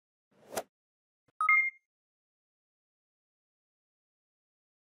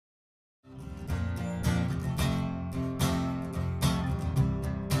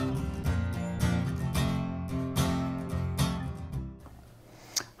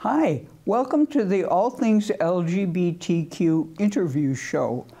Hi, welcome to the All Things LGBTQ interview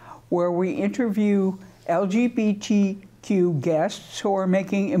show, where we interview LGBTQ guests who are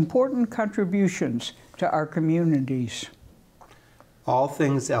making important contributions to our communities. All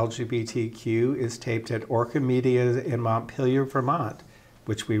Things LGBTQ is taped at Orca Media in Montpelier, Vermont,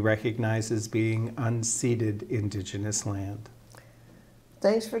 which we recognize as being unceded Indigenous land.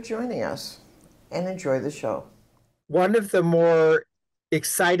 Thanks for joining us and enjoy the show. One of the more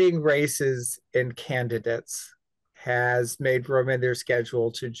exciting races and candidates has made room in their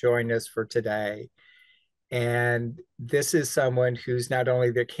schedule to join us for today. And this is someone who's not only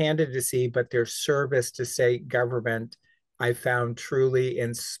their candidacy, but their service to state government I found truly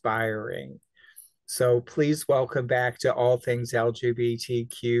inspiring. So please welcome back to All Things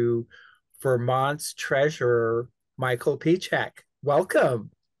LGBTQ, Vermont's Treasurer, Michael Pieciak.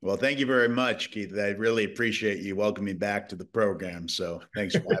 Welcome. Well, thank you very much, Keith. I really appreciate you welcoming me back to the program. So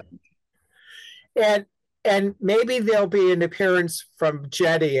thanks for having me. And maybe there'll be an appearance from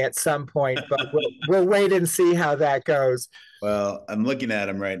Jetty at some point, but we'll wait and see how that goes. Well, I'm looking at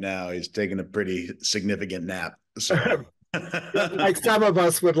him right now. He's taking a pretty significant nap. So. Like some of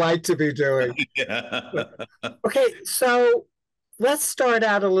us would like to be doing. Yeah. Okay, so let's start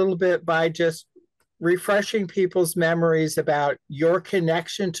out a little bit by just refreshing people's memories about your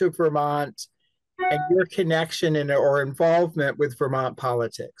connection to Vermont and your connection or involvement with Vermont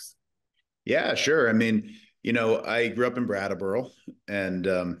politics. Yeah, sure. I mean, I grew up in Brattleboro, and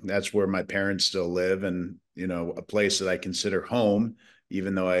that's where my parents still live, and, a place that I consider home,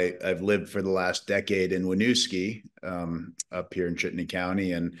 even though I've lived for the last decade in Winooski, up here in Chittenden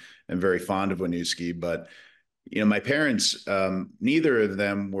County, and I'm very fond of Winooski. But my parents, neither of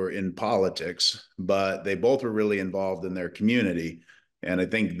them were in politics, but they both were really involved in their community. And I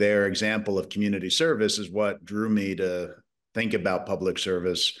think their example of community service is what drew me to think about public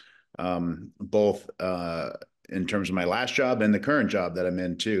service, both in terms of my last job and the current job that I'm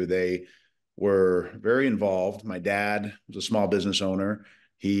in too. They were very involved. My dad was a small business owner.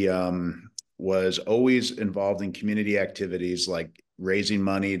 He was always involved in community activities like raising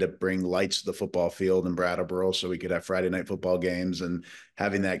money to bring lights to the football field in Brattleboro so we could have Friday night football games, and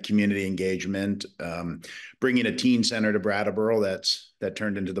having that community engagement, bringing a teen center to Brattleboro that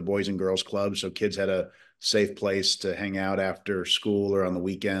turned into the Boys and Girls Club. So kids had a safe place to hang out after school or on the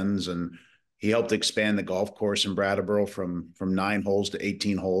weekends. And he helped expand the golf course in Brattleboro from 9 holes to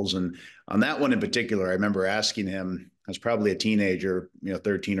 18 holes. And on that one in particular, I remember asking him, I was probably a teenager,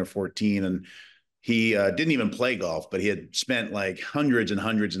 13 or 14, and he didn't even play golf, but he had spent like hundreds and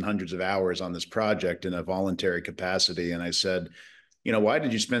hundreds and hundreds of hours on this project in a voluntary capacity. And I said, why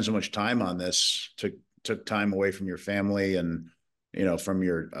did you spend so much time on this? Took time away from your family and, from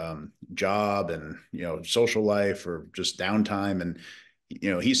your job and, social life or just downtime. And,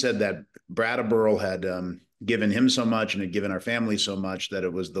 he said that Brattleboro had given him so much and had given our family so much that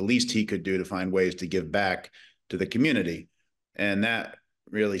it was the least he could do to find ways to give back to the community. And that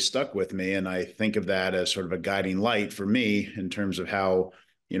really stuck with me. And I think of that as sort of a guiding light for me in terms of how,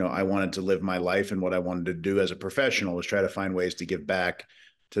 I wanted to live my life, and what I wanted to do as a professional was try to find ways to give back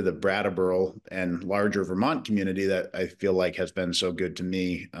to the Brattleboro and larger Vermont community that I feel like has been so good to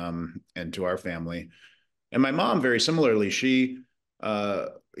me and to our family. And my mom, very similarly, she,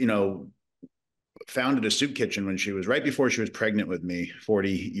 founded a soup kitchen when she was right before she was pregnant with me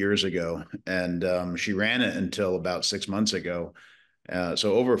 40 years ago. And she ran it until about 6 months ago.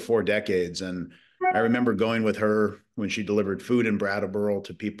 So over 4 decades. And I remember going with her when she delivered food in Brattleboro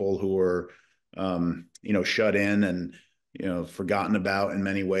to people who were, shut in and, forgotten about in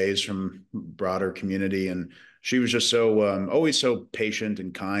many ways from broader community. And she was just so, always so patient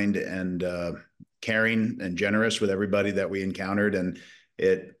and kind and caring and generous with everybody that we encountered. And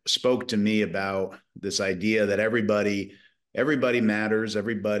it spoke to me about this idea that everybody matters,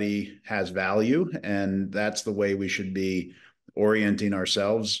 everybody has value, and that's the way we should be orienting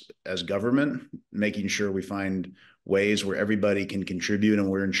ourselves as government, making sure we find ways where everybody can contribute, and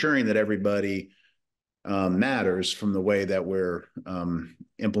we're ensuring that everybody matters from the way that we're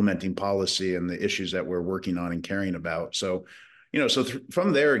implementing policy and the issues that we're working on and caring about. So,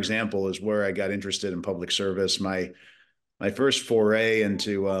 from their example is where I got interested in public service. My first foray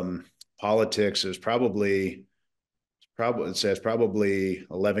into politics is probably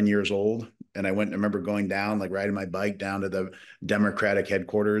 11 years old. And I remember going down, like riding my bike down to the Democratic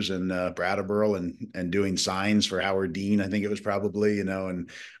headquarters in Brattleboro and doing signs for Howard Dean. I think it was probably, and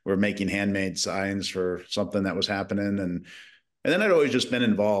we're making handmade signs for something that was happening. And then I'd always just been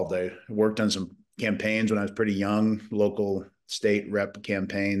involved. I worked on some campaigns when I was pretty young, local state rep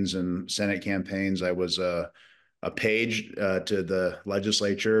campaigns and Senate campaigns. I was a page to the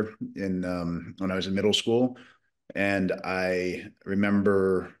legislature in when I was in middle school, and I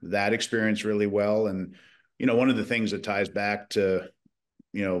remember that experience really well. And one of the things that ties back to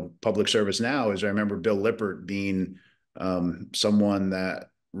public service now is I remember Bill Lippert being someone that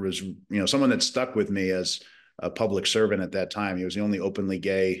was someone that stuck with me as a public servant at that time. He was the only openly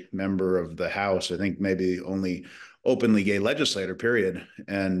gay member of the House, I think maybe only openly gay legislator, period.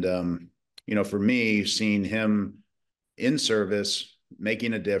 And for me, seeing him in service,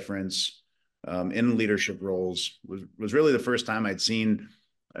 making a difference, in leadership roles was really the first time I'd seen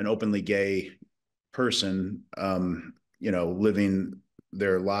an openly gay person, living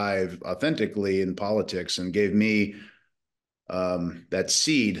their life authentically in politics, and gave me that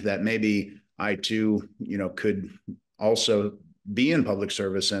seed that maybe I too, could also be in public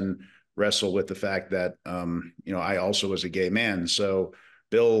service and wrestle with the fact that, I also was a gay man. So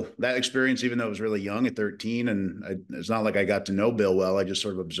Bill, that experience, even though it was really young at 13, and it's not like I got to know Bill well, I just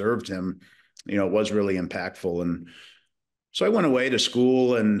sort of observed him, it was really impactful. And so I went away to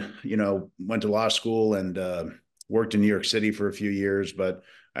school and, went to law school and worked in New York City for a few years, but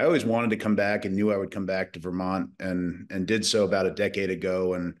I always wanted to come back and knew I would come back to Vermont, and did so about a decade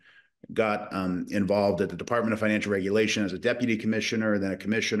ago, and got involved at the Department of Financial Regulation as a deputy commissioner, then a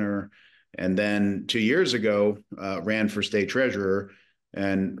commissioner, and then 2 years ago ran for state treasurer,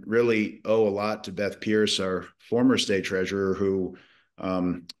 and really owe a lot to Beth Pierce, our former state treasurer, who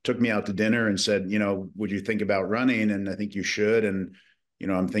took me out to dinner and said, would you think about running? And I think you should. And,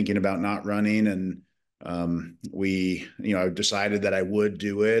 I'm thinking about not running. And I decided that I would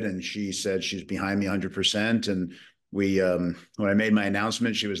do it. And she said she's behind me 100%. And when I made my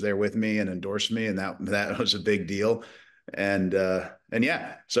announcement, she was there with me and endorsed me. And that was a big deal. And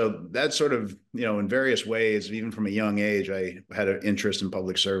yeah, so that's sort of, in various ways, even from a young age, I had an interest in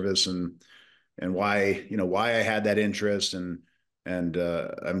public service, and why I had that interest. And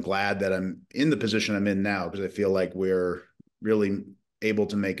I'm glad that I'm in the position I'm in now, because I feel like we're really able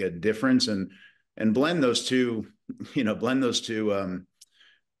to make a difference and blend those two,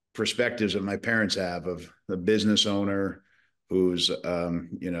 perspectives that my parents have, of the business owner who's,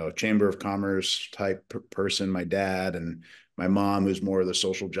 a chamber of commerce type person, my dad, and my mom, who's more of the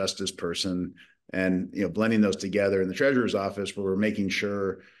social justice person, and, blending those together in the treasurer's office, where we're making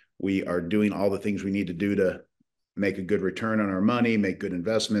sure we are doing all the things we need to do to make a good return on our money, make good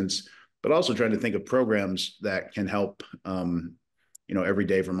investments, but also trying to think of programs that can help,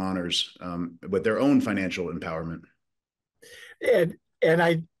 everyday Vermonters with their own financial empowerment.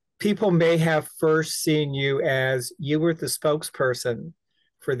 And people may have first seen you as you were the spokesperson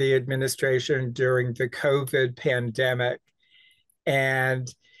for the administration during the COVID pandemic. And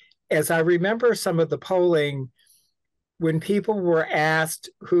as I remember some of the polling, when people were asked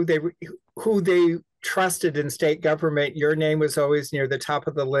who they trusted in state government, your name was always near the top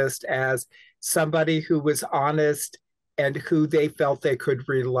of the list as somebody who was honest and who they felt they could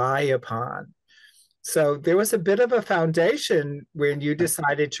rely upon. So there was a bit of a foundation when you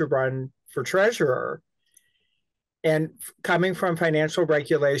decided to run for treasurer. And coming from financial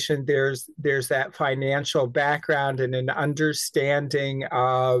regulation, there's that financial background and an understanding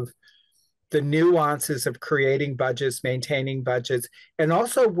of the nuances of creating budgets, maintaining budgets, and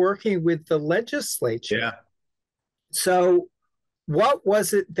also working with the legislature. Yeah. So what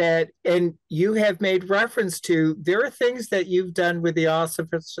was it that, and you have made reference to, there are things that you've done with the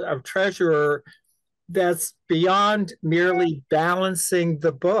office of treasurer that's beyond merely balancing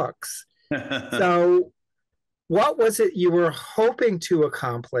the books. So what was it you were hoping to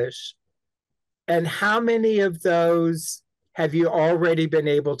accomplish? And how many of those have you already been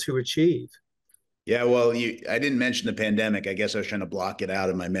able to achieve? Yeah, well, I didn't mention the pandemic. I guess I was trying to block it out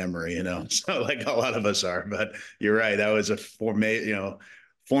of my memory, so like a lot of us are. But you're right. That was a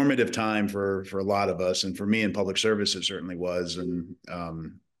formative time for a lot of us, and for me in public service, it certainly was. And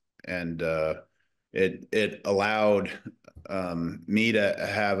it allowed me to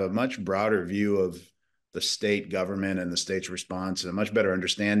have a much broader view of the state government and the state's response, and a much better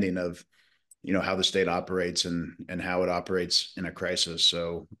understanding of how the state operates and how it operates in a crisis.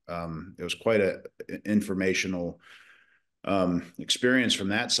 So it was quite an informational experience from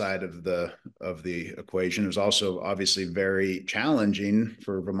that side of the equation. It was also obviously very challenging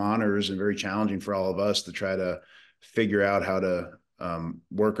for Vermonters, and very challenging for all of us to try to figure out how to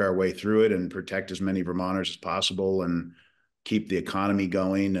work our way through it and protect as many Vermonters as possible, and keep the economy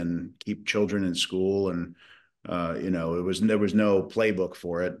going, and keep children in school. And there was no playbook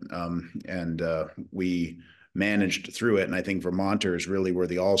for it. We managed through it. And I think Vermonters really were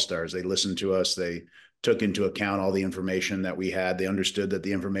the all-stars. They listened to us. They took into account all the information that we had. They understood that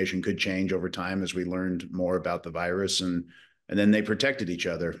the information could change over time as we learned more about the virus, and then they protected each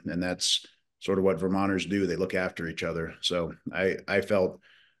other. And that's sort of what Vermonters do. They look after each other. So I felt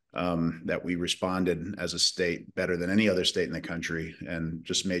that we responded as a state better than any other state in the country, and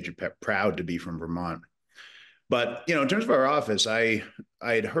just made you proud to be from Vermont. But, in terms of our office, I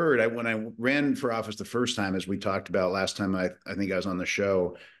had heard when I ran for office the first time, as we talked about last time, I think I was on the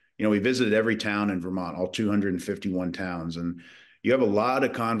show, we visited every town in Vermont, all 251 towns. And you have a lot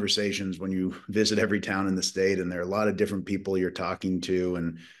of conversations when you visit every town in the state, and there are a lot of different people you're talking to,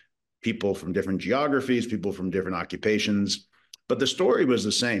 and people from different geographies, people from different occupations. But the story was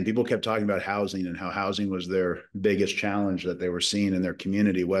the same. People kept talking about housing and how housing was their biggest challenge that they were seeing in their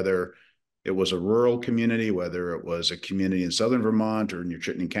community, whether it was a rural community, whether it was a community in southern Vermont or in your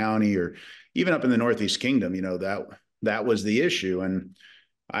Chittenden County, or even up in the Northeast Kingdom. That was the issue. And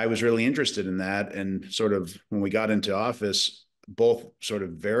I was really interested in that. And sort of when we got into office, both sort of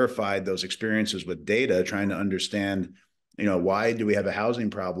verified those experiences with data, trying to understand, why do we have a housing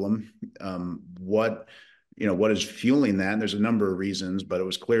problem? What is fueling that? And there's a number of reasons, but it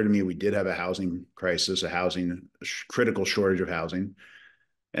was clear to me we did have a housing crisis, a critical shortage of housing.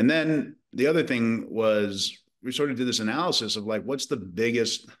 And then the other thing was, we sort of did this analysis of like, what's the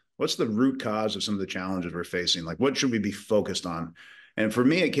root cause of some of the challenges we're facing? Like, what should we be focused on? And for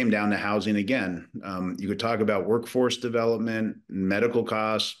me, it came down to housing again. You could talk about workforce development, medical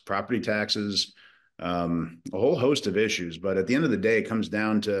costs, property taxes, a whole host of issues. But at the end of the day, it comes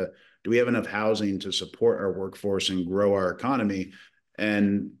down to, do we have enough housing to support our workforce and grow our economy?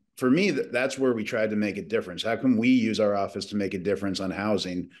 And for me, that's where we tried to make a difference. How can we use our office to make a difference on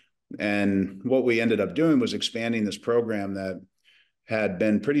housing? And what we ended up doing was expanding this program that had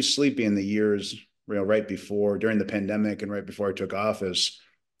been pretty sleepy in the years, right before, during the pandemic and right before I took office,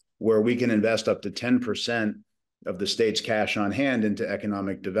 where we can invest up to 10% of the state's cash on hand into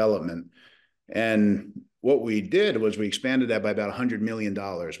economic development. And what we did was we expanded that by about $100 million.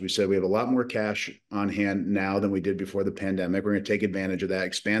 We said we have a lot more cash on hand now than we did before the pandemic. We're going to take advantage of that,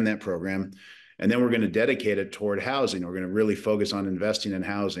 expand that program, and then we're going to dedicate it toward housing. We're going to really focus on investing in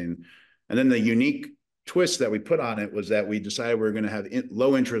housing. And then the unique twist that we put on it was that we decided we were going to have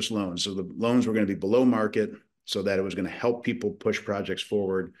low interest loans. So the loans were going to be below market, so that it was going to help people push projects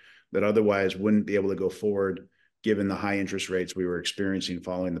forward that otherwise wouldn't be able to go forward given the high interest rates we were experiencing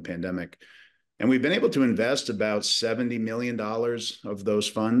following the pandemic. And we've been able to invest about $70 million of those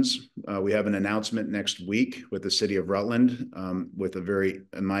funds. We have an announcement next week with the city of Rutland, with a very,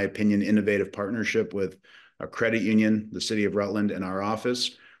 in my opinion, innovative partnership with a credit union, the city of Rutland, and our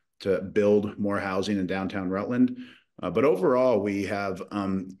office to build more housing in downtown Rutland. But overall, we have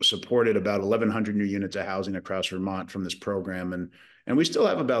supported about 1,100 new units of housing across Vermont from this program. And we still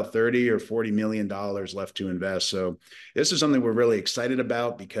have about $30 or $40 million left to invest. So this is something we're really excited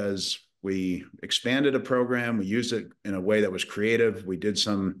about, because we expanded a program. We used it in a way that was creative. We did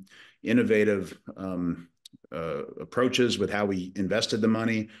some innovative approaches with how we invested the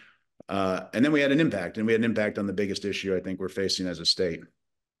money. And then we had an impact, and we had an impact on the biggest issue I think we're facing as a state.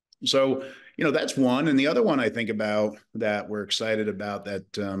 So, that's one. And the other one I think about that we're excited about that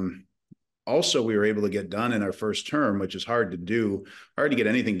also we were able to get done in our first term, which is hard to get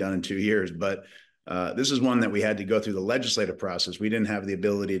anything done in 2 years. But this is one that we had to go through the legislative process. We didn't have the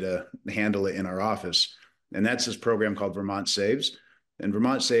ability to handle it in our office. And that's this program called Vermont Saves. And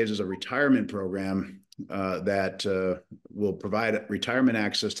Vermont Saves is a retirement program that will provide retirement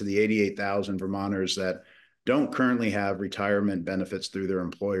access to the 88,000 Vermonters that don't currently have retirement benefits through their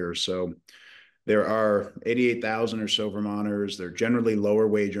employers. So there are 88,000 or so Vermonters. They're generally lower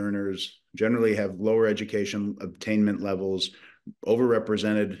wage earners, generally have lower education attainment levels,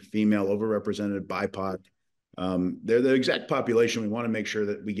 overrepresented female, overrepresented BIPOC. They're the exact population we want to make sure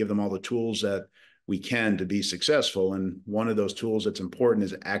that we give them all the tools that we can to be successful. And one of those tools that's important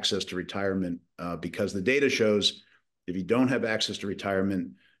is access to retirement, because the data shows if you don't have access to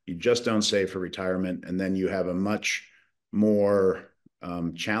retirement, you just don't save for retirement. And then you have a much more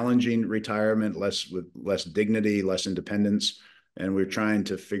challenging retirement, with less dignity, less independence. And we're trying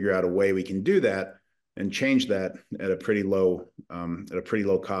to figure out a way we can do that and change that at a pretty low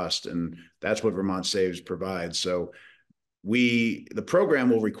cost. And that's what Vermont Saves provides. So the program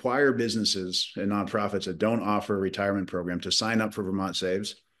will require businesses and nonprofits that don't offer a retirement program to sign up for Vermont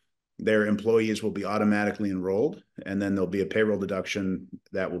Saves. Their employees will be automatically enrolled, and then there'll be a payroll deduction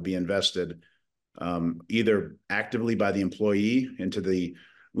that will be invested either actively by the employee into the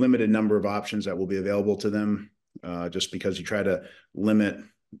limited number of options that will be available to them, just because you try to limit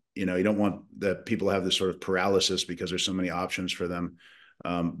you don't want the people to have this sort of paralysis because there's so many options for them.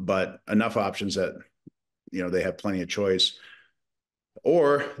 But enough options that, they have plenty of choice.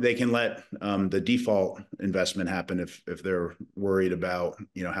 Or they can let the default investment happen if they're worried about,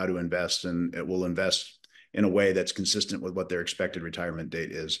 how to invest, and it will invest in a way that's consistent with what their expected retirement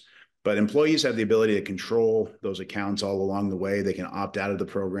date is. But employees have the ability to control those accounts all along the way. They can opt out of the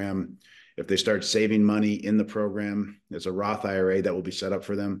program. If they start saving money in the program, there's a Roth IRA that will be set up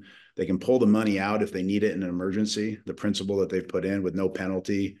for them. They can pull the money out if they need it in an emergency, the principal that they've put in with no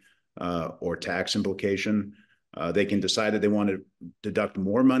penalty or tax implication. They can decide that they want to deduct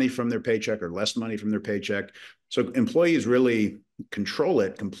more money from their paycheck or less money from their paycheck. So employees really control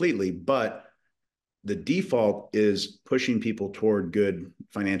it completely, but the default is pushing people toward good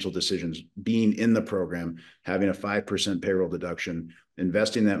financial decisions, being in the program, having a 5% payroll deduction,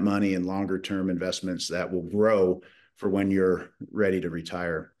 investing that money in longer term investments that will grow for when you're ready to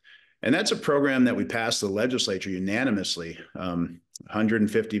retire. And that's a program that we passed the legislature unanimously,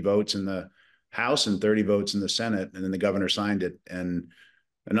 150 votes in the House and 30 votes in the Senate, and then the governor signed it. And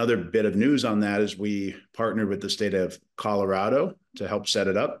another bit of news on that is we partnered with the state of Colorado to help set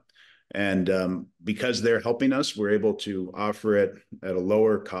it up. And because they're helping us, we're able to offer it at a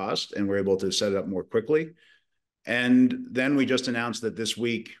lower cost, and we're able to set it up more quickly. And then we just announced that this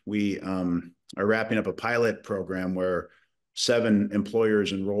week we are wrapping up a pilot program where 7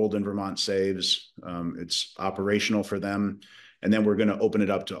 employers enrolled in Vermont Saves. It's operational for them. And then we're going to open it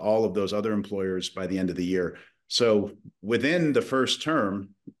up to all of those other employers by the end of the year. So within the first term,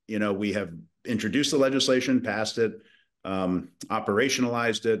 we have introduced the legislation, passed it,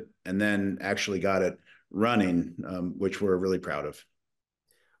 operationalized it, and then actually got it running, which we're really proud of.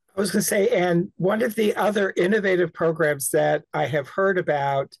 I was going to say, and one of the other innovative programs that I have heard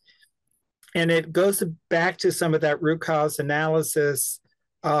about, and it goes back to some of that root cause analysis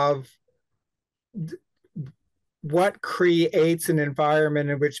of what creates an environment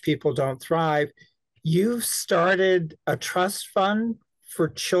in which people don't thrive. You've started a trust fund for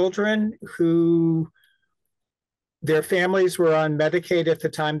children who their families were on Medicaid at the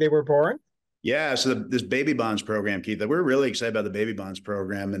time they were born. Yeah, so this baby bonds program, Keith, we're really excited about the baby bonds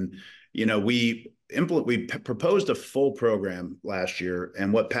program. And, we proposed a full program last year,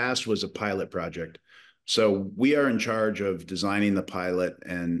 and what passed was a pilot project. So we are in charge of designing the pilot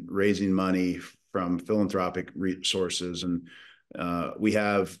and raising money from philanthropic resources. And we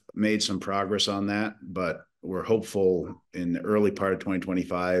have made some progress on that, but we're hopeful in the early part of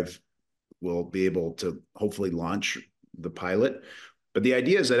 2025, we'll be able to hopefully launch the pilot. But the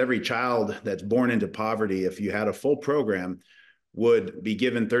idea is that every child that's born into poverty, if you had a full program, would be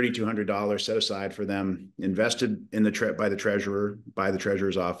given $3,200 set aside for them, invested in by the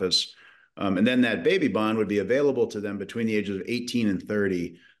treasurer's office. And then that baby bond would be available to them between the ages of 18 and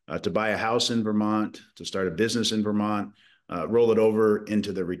 30 to buy a house in Vermont, to start a business in Vermont, roll it over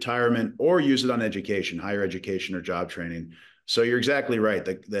into the retirement, or use it on education, higher education or job training. So you're exactly right.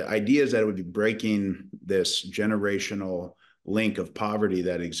 The idea is that it would be breaking this generational link of poverty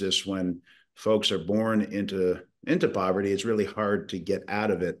that exists when folks are born into poverty. It's really hard to get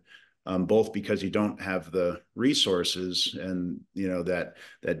out of it, both because you don't have the resources and,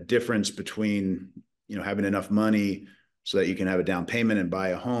 that difference between, having enough money so that you can have a down payment and buy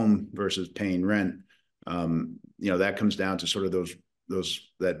a home versus paying rent. That comes down to sort of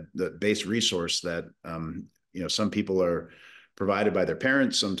that base resource that, some people are provided by their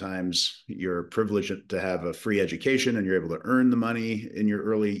parents. Sometimes you're privileged to have a free education and you're able to earn the money in your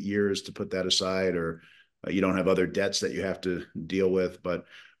early years to put that aside, or you don't have other debts that you have to deal with. But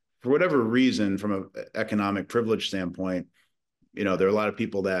for whatever reason, from an economic privilege standpoint, there are a lot of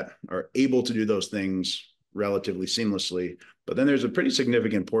people that are able to do those things relatively seamlessly. But then there's a pretty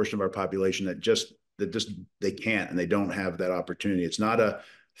significant portion of our population that just they can't, and they don't have that opportunity. It's not a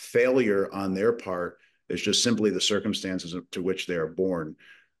failure on their part. It's just simply the circumstances to which they are born.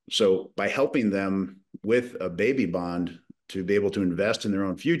 So by helping them with a baby bond to be able to invest in their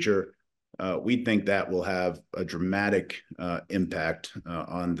own future, we think that will have a dramatic impact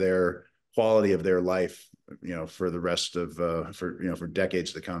on their quality of their life, for the rest of for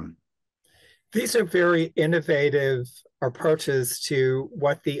decades to come. These are very innovative approaches to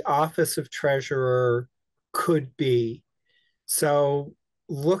what the Office of Treasurer could be. So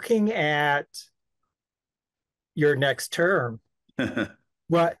looking at your next term,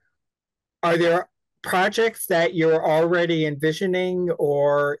 what are there projects that you're already envisioning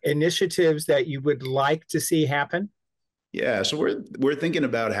or initiatives that you would like to see happen? Yeah, so we're thinking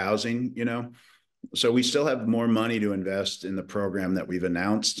about housing, so we still have more money to invest in the program that we've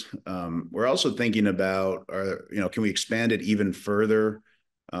announced. We're also thinking about, can we expand it even further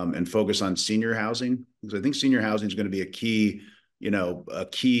and focus on senior housing, because I think senior housing is going to be a key,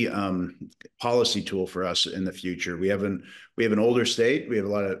 policy tool for us in the future. We have an older state. We have a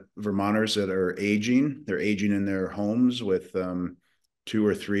lot of Vermonters that are aging. They're aging in their homes with 2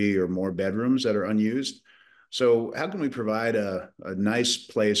 or 3 or more bedrooms that are unused. So how can we provide a nice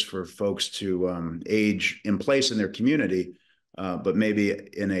place for folks to age in place in their community, but maybe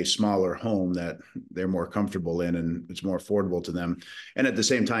in a smaller home that they're more comfortable in and it's more affordable to them, and at the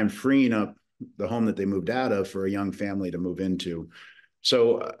same time freeing up the home that they moved out of for a young family to move into.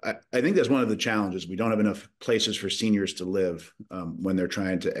 So I think that's one of the challenges. We don't have enough places for seniors to live when they're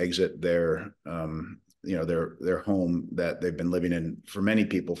trying to exit their home that they've been living in for many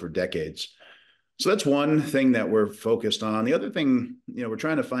people for decades. So that's one thing that we're focused on. The other thing, we're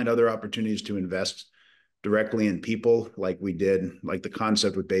trying to find other opportunities to invest directly in people, like we did, like the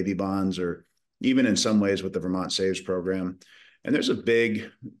concept with baby bonds, or even in some ways with the Vermont Saves program. And there's a big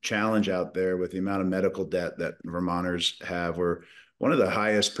challenge out there with the amount of medical debt that Vermonters have. We're one of the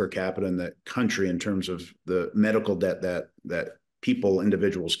highest per capita in the country in terms of the medical debt that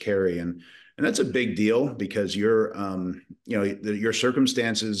individuals carry. And that's a big deal, because your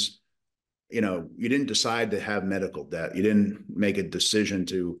circumstances, you didn't decide to have medical debt. You didn't make a decision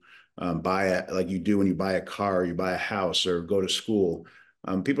to buy it like you do when you buy a car, you buy a house, or go to school.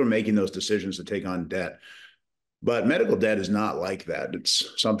 People are making those decisions to take on debt. But medical debt is not like that.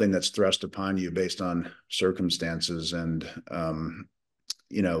 It's something that's thrust upon you based on circumstances. And,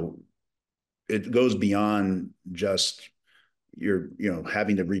 it goes beyond just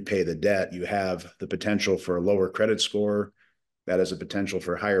having to repay the debt. You have the potential for a lower credit score. That has a potential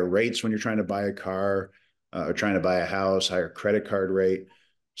for higher rates when you're trying to buy a car or trying to buy a house, higher credit card rate.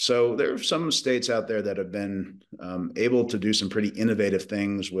 So there are some states out there that have been able to do some pretty innovative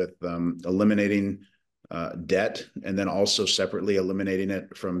things with eliminating debt, and then also separately eliminating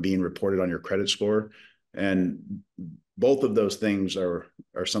it from being reported on your credit score. And both of those things are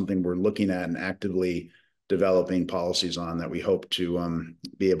something we're looking at and actively developing policies on that we hope to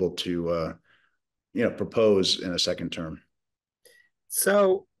be able to propose in a second term.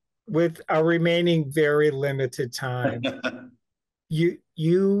 So, with our remaining very limited time,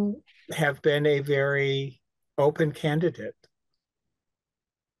 you have been a very open candidate.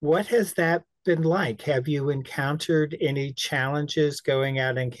 What has that been like? Have you encountered any challenges going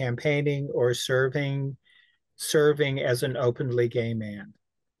out and campaigning or serving as an openly gay man?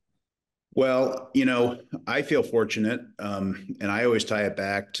 Well, I feel fortunate, and I always tie it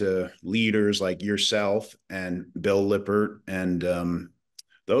back to leaders like yourself and Bill Lippert, and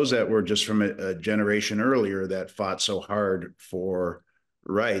those that were just from a generation earlier that fought so hard for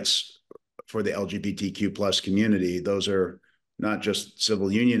rights for the LGBTQ plus community. Those are not just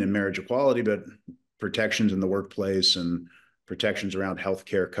civil union and marriage equality, but protections in the workplace and protections around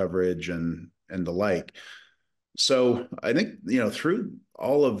healthcare coverage and the like. So I think, through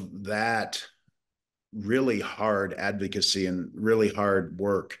all of that really hard advocacy and really hard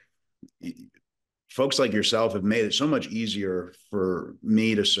work, folks like yourself have made it so much easier for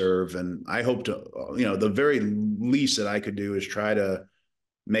me to serve. And I hope to, the very least that I could do is try to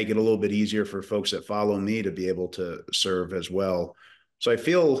make it a little bit easier for folks that follow me to be able to serve as well. So I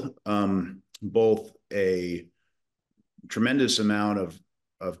feel both a tremendous amount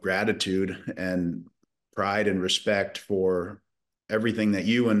of gratitude and pride and respect for everything that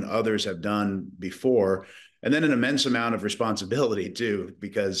you and others have done before, and then an immense amount of responsibility too,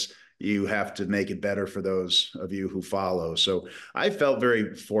 because you have to make it better for those of you who follow. So I felt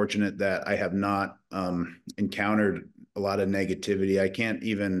very fortunate that I have not encountered a lot of negativity.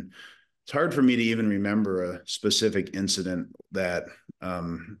 It's hard for me to even remember a specific incident that,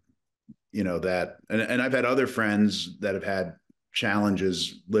 and I've had other friends that have had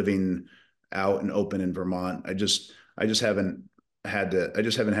challenges living out and open in Vermont. I just haven't had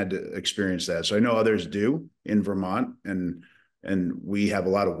to experience that. So I know others do in Vermont, and we have a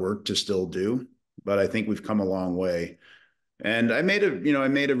lot of work to still do, but I think we've come a long way. And I made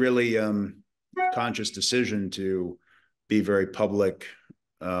a really conscious decision to be very public,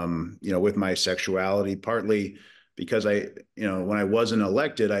 with my sexuality, partly because when I wasn't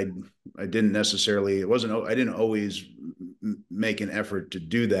elected, I didn't always make an effort to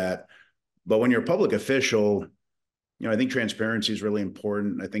do that. But when you're a public official, I think transparency is really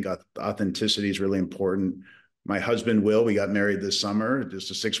important. I think authenticity is really important. My husband, Will, we got married this summer,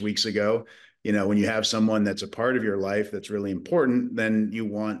 just 6 weeks ago. When you have someone that's a part of your life that's really important, then you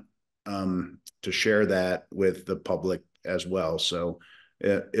want to share that with the public as well. So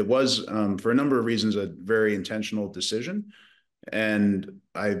it was, for a number of reasons, a very intentional decision. And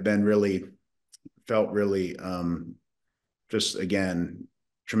I've been felt really just, again,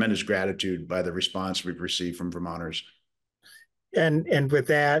 tremendous gratitude by the response we've received from Vermonters. And with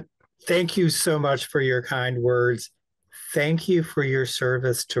that, thank you so much for your kind words. Thank you for your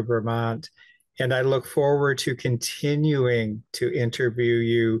service to Vermont. And I look forward to continuing to interview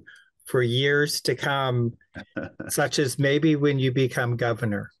you for years to come, such as maybe when you become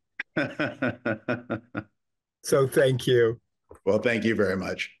governor. So thank you. Well, thank you very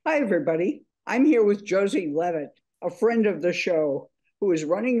much. Hi, everybody. I'm here with Josie Leavitt, a friend of the show, who is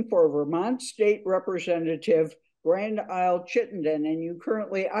running for Vermont State Representative Grand Isle Chittenden, and you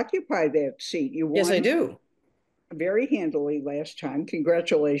currently occupy that seat. You Yes, I won do. very handily last time.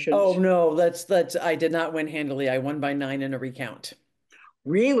 Congratulations. Oh no, I did not win handily. I won by 9 in a recount.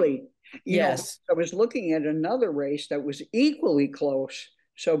 Really? You know, Yes. I was looking at another race that was equally close.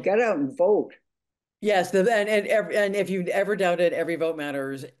 So get out and vote. Yes, and if you've ever doubted every vote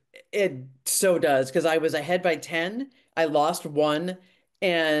matters, it so does because I was ahead by 10, I lost 1,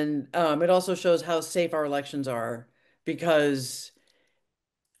 and it also shows how safe our elections are because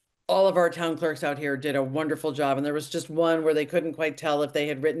all of our town clerks out here did a wonderful job, and there was just one where they couldn't quite tell if they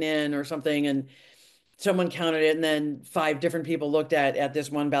had written in or something, and someone counted it, and then 5 different people looked at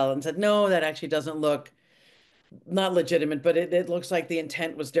this one ballot and said, no, that actually doesn't look not legitimate, but it looks like the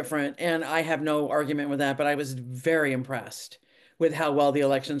intent was different. And I have no argument with that, but I was very impressed with how well the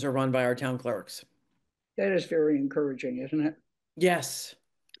elections are run by our town clerks. That is very encouraging, isn't it? Yes.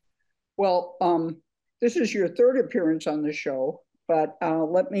 Well, this is your third appearance on the show, but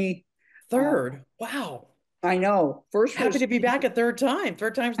let me. Third. Wow. I know. First Happy was to be back a third time.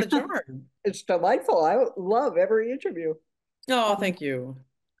 Third time's the charm. it's delightful. I love every interview. Oh, thank you.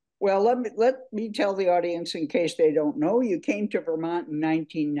 Well, let me tell the audience, in case they don't know, you came to Vermont in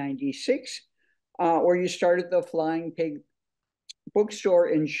 1996, where you started the Flying Pig bookstore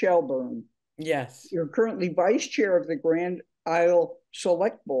in Shelburne. Yes. You're currently vice chair of the Grand Isle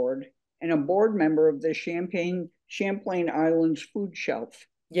Select Board and a board member of the Champlain Islands Food Shelf.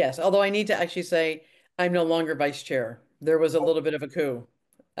 Yes. Although I need to actually say I'm no longer vice chair. There was a little bit of a coup.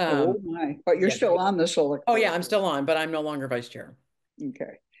 Oh my! But you're Yes. still on the Select Oh Board. yeah, I'm still on, but I'm no longer vice chair.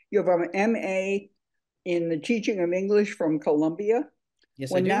 Okay. You have an MA in the teaching of English from Columbia. Yes,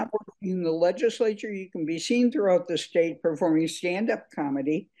 I When do. not working in the legislature, you can be seen throughout the state performing stand-up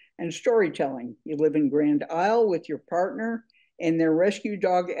comedy and storytelling. You live in Grand Isle with your partner and their rescue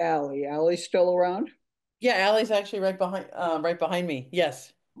dog, Allie. Allie's still around? Yeah, Allie's actually right behind me.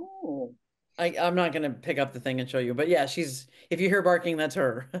 Yes. Oh. I'm not gonna pick up the thing and show you, but yeah, if you hear barking, that's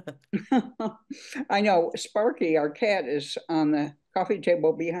her. I know Sparky, our cat, is on the coffee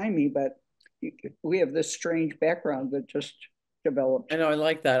table behind me, but we have this strange background that just developed. I know, I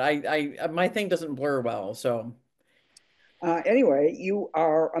like that. My thing doesn't blur well, so Anyway, you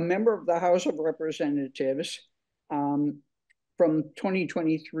are a member of the House of Representatives um, from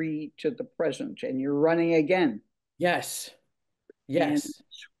 2023 to the present, and you're running again. yes. And Yes.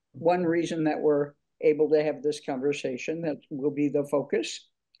 one reason that we're able to have this conversation that will be the focus.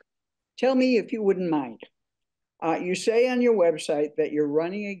 Tell me if you wouldn't mind. You say on your website that you're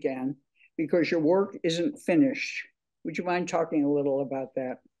running again because your work isn't finished. Would you mind talking a little about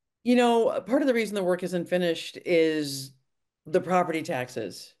that? You know, part of the reason the work isn't finished is the property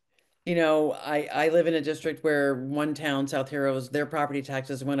taxes. You know, I live in a district where one town, South Heroes, their property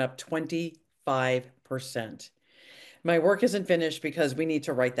taxes went up 25%. My work isn't finished because we need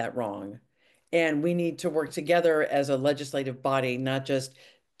to right that wrong. And we need to work together as a legislative body, not just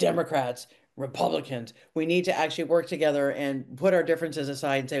Democrats, Republicans. We need to actually work together and put our differences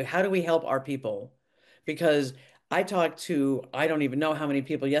aside and say, how do we help our people? Because I talked to, I don't even know how many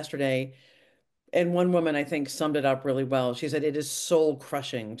people yesterday, and one woman I think summed it up really well. She said, it is soul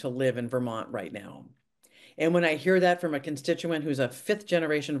crushing to live in Vermont right now. And when I hear that from a constituent who's a fifth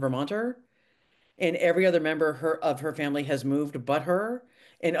generation Vermonter, and every other member of her family has moved but her,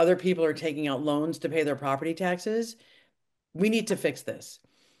 and other people are taking out loans to pay their property taxes. We need to fix this,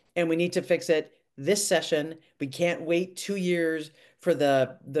 and we need to fix it this session. We can't wait 2 years for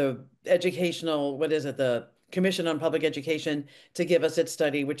the educational, what is it, the Commission on Public Education to give us its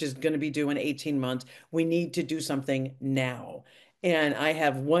study, which is going to be due in 18 months. We need to do something now. And I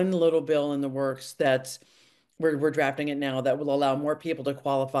have one little bill in the works that's we're drafting it now that will allow more people to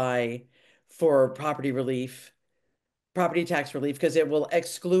qualify for property tax relief, because it will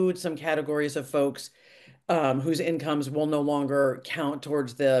exclude some categories of folks whose incomes will no longer count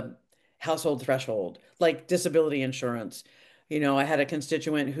towards the household threshold, like disability insurance. You know, I had a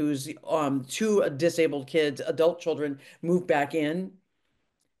constituent whose 2 disabled kids, adult children, moved back in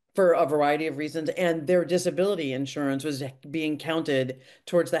for a variety of reasons, and their disability insurance was being counted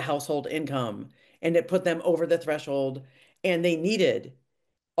towards the household income, and it put them over the threshold, and they needed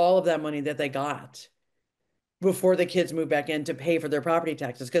all of that money that they got before the kids move back in to pay for their property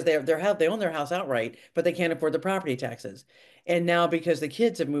taxes because they own their house outright, but they can't afford the property taxes. And now because the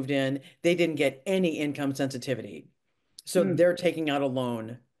kids have moved in, they didn't get any income sensitivity. So Hmm. they're taking out a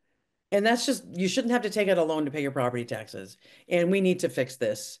loan. And that's just, you shouldn't have to take out a loan to pay your property taxes. And we need to fix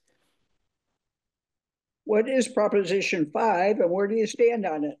this. What is Proposition 5 and where do you stand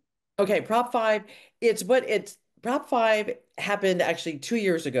on it? Okay, Prop 5, Prop 5 happened actually 2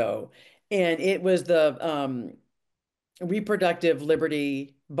 years ago. And it was the reproductive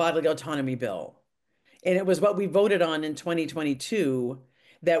liberty bodily autonomy bill. And it was what we voted on in 2022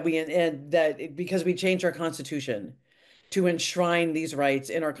 that we and that because we changed our constitution to enshrine these rights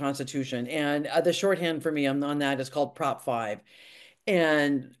in our constitution. And the shorthand for me on that is called Prop 5.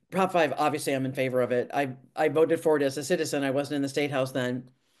 And Prop 5, obviously, I'm in favor of it. I voted for it as a citizen. I wasn't in the state house then,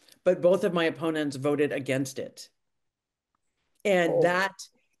 but both of my opponents voted against it. And Oh, that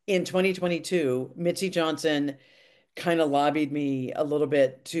in 2022, Mitzi Johnson kind of lobbied me a little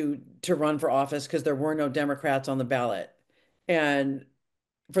bit to run for office because there were no Democrats on the ballot and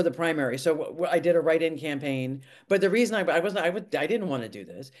for the primary. So I did a write-in campaign. But the reason I didn't want to do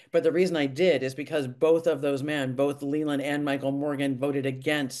this, but the reason I did is because both of those men, both Leland and Michael Morgan, voted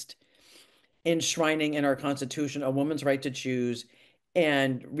against enshrining in our Constitution a woman's right to choose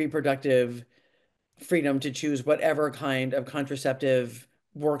and reproductive freedom to choose whatever kind of contraceptive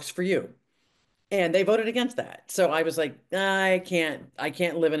works for you. And they voted against that. So I was like, I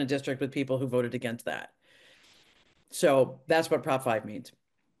can't live in a district with people who voted against that. So that's what Prop 5 means.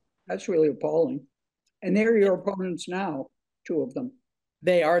 that's really appalling. And they're your opponents now, two of them.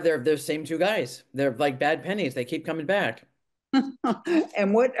 They're the same two guys. They're like bad pennies. They keep coming back.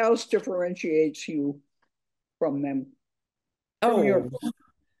 And what else differentiates you from them, from your Oh,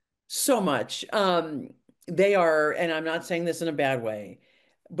 so much. They are, and I'm not saying this in a bad way,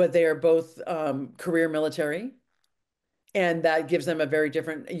 but they are both career military, and that gives them a very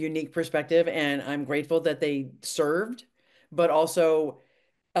different, unique perspective. And I'm grateful that they served, but also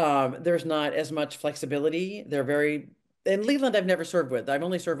there's not as much flexibility. They're very, and Leland I've never served with. I've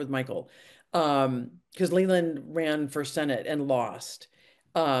only served with Michael. Because Leland ran for Senate and lost.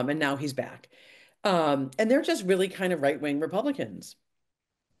 And now he's back. And they're just really kind of right-wing Republicans.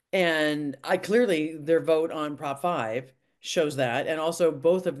 And I clearly their vote on Prop 5 shows that. And also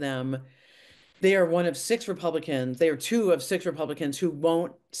both of them, they are one of six Republicans. They are two of six Republicans who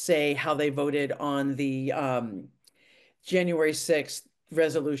won't say how they voted on the January 6th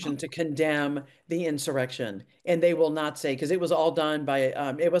resolution to condemn the insurrection. And they will not say, because it was all done by,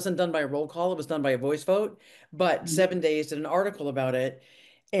 it wasn't done by a roll call, it was done by a voice vote. But 7 Days did an article about it.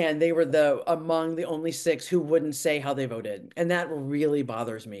 And they were among the only six who wouldn't say how they voted. And that really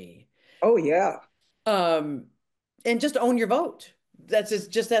bothers me. Oh, yeah. Um, and just own your vote. It's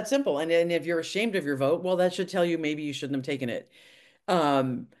just that simple. And if you're ashamed of your vote, well, that should tell you maybe you shouldn't have taken it.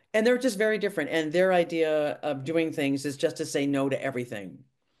 And they're just very different. And their idea of doing things is just to say no to everything.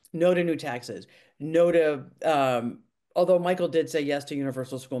 No to new taxes. No to, although Michael did say yes to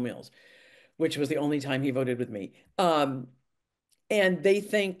universal school meals, which was the only time he voted with me. And they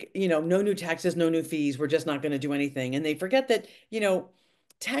think, no new taxes, no new fees. We're just not going to do anything. And they forget that,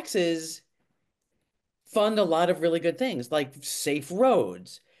 taxes fund a lot of really good things like safe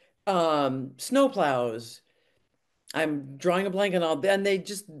roads, snow plows. I'm drawing a blank on all, and they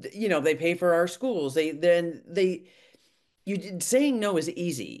just, they pay for our schools. Saying no is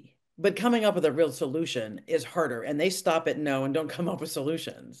easy, but coming up with a real solution is harder. And they stop at no and don't come up with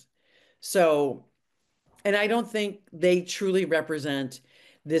solutions. So, and I don't think they truly represent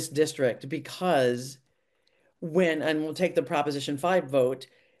this district because and we'll take the Proposition 5 vote,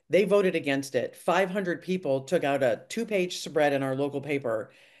 they voted against it. 500 people took out a 2-page spread in our local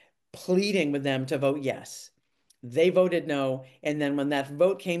paper pleading with them to vote yes. They voted no. And then when that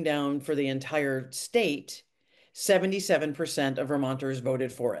vote came down for the entire state, 77% of Vermonters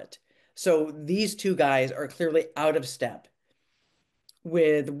voted for it. So these two guys are clearly out of step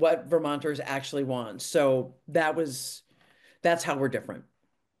with what Vermonters actually want. So that's how we're different.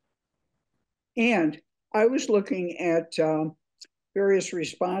 And I was looking at various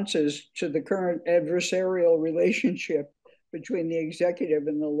responses to the current adversarial relationship between the executive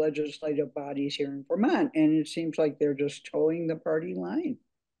and the legislative bodies here in Vermont. And it seems like they're just towing the party line.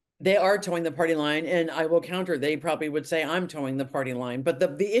 They are towing the party line, and I will counter. They probably would say I'm towing the party line. But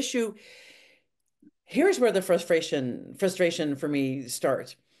the issue here's where the frustration for me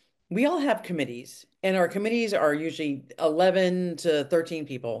starts. We all have committees, and our committees are usually 11 to 13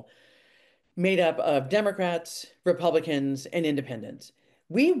 people made up of Democrats, Republicans, and independents.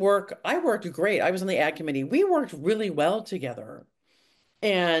 I worked great. I was on the ad committee. We worked really well together.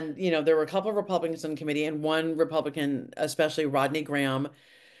 And, there were a couple of Republicans on the committee and one Republican, especially Rodney Graham,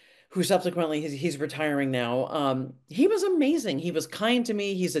 who subsequently he's retiring now. He was amazing. He was kind to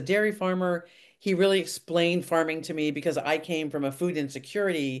me. He's a dairy farmer. He really explained farming to me because I came from a food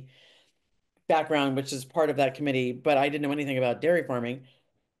insecurity background, which is part of that committee, but I didn't know anything about dairy farming.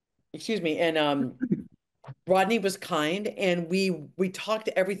 Excuse me. And Rodney was kind, and we talked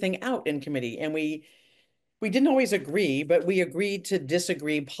everything out in committee, and we didn't always agree, but we agreed to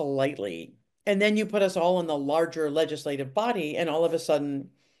disagree politely. And then you put us all in the larger legislative body, and all of a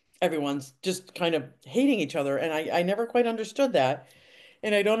sudden, everyone's just kind of hating each other. And I never quite understood that.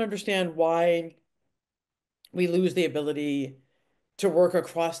 And I don't understand why we lose the ability to work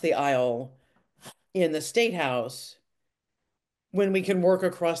across the aisle in the state house when we can work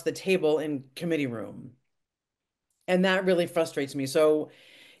across the table in committee room. And that really frustrates me. So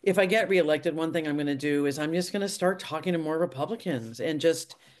if I get reelected, one thing I'm going to do is I'm just going to start talking to more Republicans and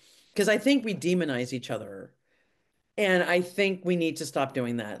just because I think we demonize each other. And I think we need to stop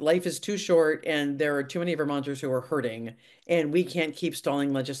doing that. Life is too short, and there are too many Vermonters who are hurting, and we can't keep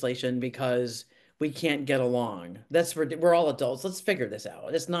stalling legislation because we can't get along. We're all adults. Let's figure this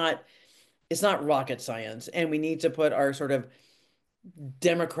out. It's not rocket science, and we need to put our sort of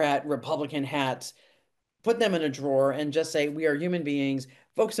Democrat, Republican hats, put them in a drawer, and just say we are human beings.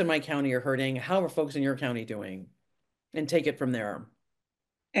 Folks in my county are hurting. How are folks in your county doing? And take it from there.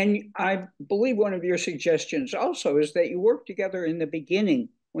 And I believe one of your suggestions also is that you work together in the beginning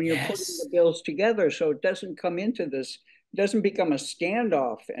when you're putting the Yes. bills together, so it doesn't come into this, doesn't become a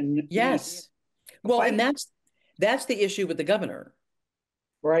standoff and Yes. a Well, and fight. that's the issue with the governor.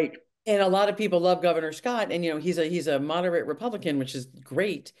 Right. And a lot of people love Governor Scott, and he's a moderate Republican, which is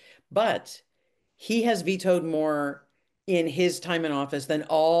great, but he has vetoed more in his time in office than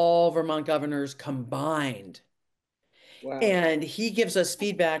all Vermont governors combined. Wow. And he gives us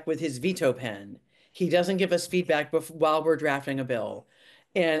feedback with his veto pen. He doesn't give us feedback while we're drafting a bill.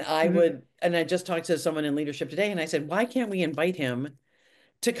 And I just talked to someone in leadership today, and I said, why can't we invite him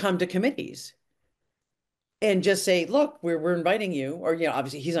to come to committees? And just say, look, we're inviting you, or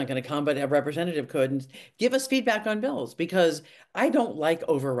obviously he's not going to come, but a representative could and give us feedback on bills because I don't like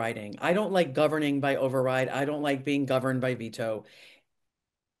overriding. I don't like governing by override. I don't like being governed by veto.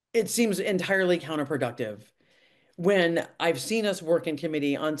 It seems entirely counterproductive when I've seen us work in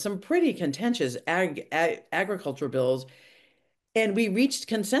committee on some pretty contentious agriculture bills, and we reached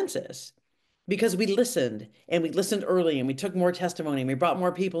consensus because we listened early and we took more testimony and we brought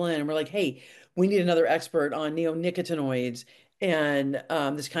more people in and we're like, hey, we need another expert on neonicotinoids and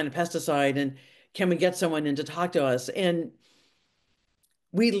this kind of pesticide. And can we get someone in to talk to us? And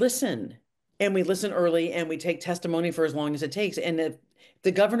we listen and we listen early and we take testimony for as long as it takes. And if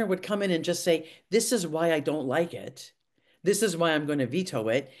the governor would come in and just say, this is why I don't like it. This is why I'm going to veto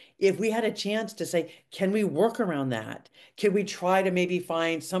it. If we had a chance to say, can we work around that? Can we try to maybe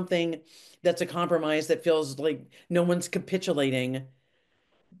find something that's a compromise that feels like no one's capitulating,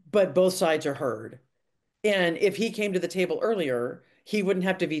 but both sides are heard? And if he came to the table earlier, he wouldn't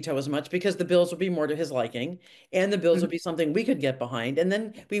have to veto as much because the bills would be more to his liking and the bills would be something we could get behind. And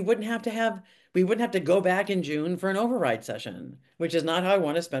then we wouldn't have to go back in June for an override session, which is not how I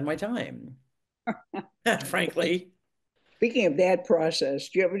want to spend my time, frankly. Speaking of that process,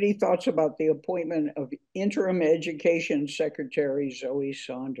 do you have any thoughts about the appointment of interim education secretary Zoe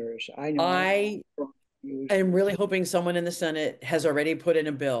Saunders? I know I'm I am really hoping someone in the Senate has already put in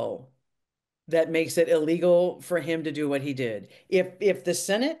a bill that makes it illegal for him to do what he did. If the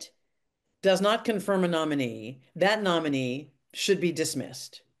Senate does not confirm a nominee, that nominee should be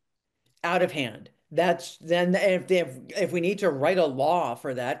dismissed out of hand. That's then if we need to write a law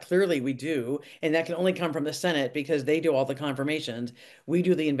for that, clearly we do, and that can only come from the Senate because they do all the confirmations. We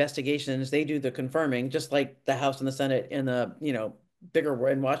do the investigations, they do the confirming, just like the House and the Senate in the, bigger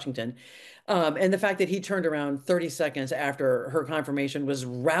in Washington. And the fact that he turned around 30 seconds after her confirmation was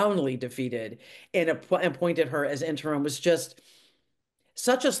roundly defeated and appointed her as interim was just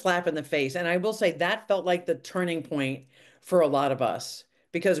such a slap in the face. And I will say that felt like the turning point for a lot of us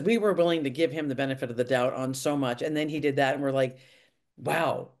because we were willing to give him the benefit of the doubt on so much. And then he did that, and we're like,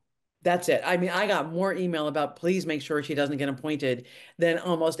 wow, that's it. I mean, I got more email about please make sure she doesn't get appointed than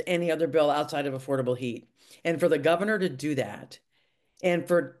almost any other bill outside of affordable heat. And for the governor to do that, and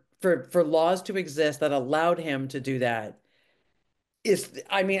for laws to exist that allowed him to do that is,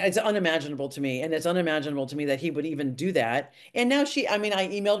 I mean, it's unimaginable to me. And it's unimaginable to me that he would even do that. And now I mean, I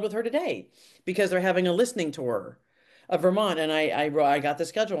emailed with her today because they're having a listening tour of Vermont. And I got the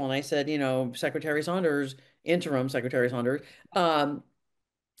schedule and I said, Secretary Saunders, interim Secretary Saunders,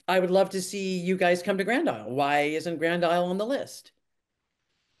 I would love to see you guys come to Grand Isle. Why isn't Grand Isle on the list?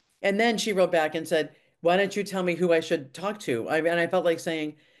 And then she wrote back and said, why don't you tell me who I should talk to? And I felt like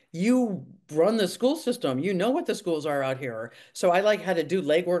saying, you run the school system. You know what the schools are out here. So I like had to do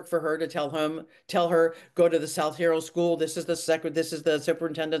legwork for her to tell her, go to the South Hero School. This is the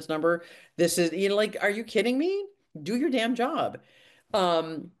superintendent's number. This is, like, are you kidding me? Do your damn job.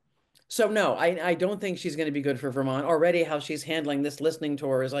 Um, so no, I don't think she's going to be good for Vermont. Already how she's handling this listening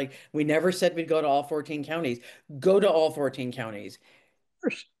tour is like, we never said we'd go to all 14 counties. Go to all 14 counties.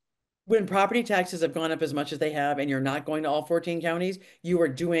 When property taxes have gone up as much as they have, and you're not going to all 14 counties, you are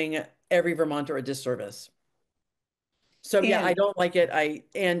doing every Vermonter a disservice. So yeah, I And don't like it.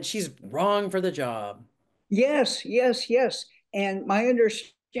 And she's wrong for the job. yes, yes, yes. And my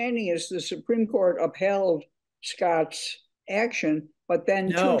understanding is the Supreme Court upheld Scott's action, but then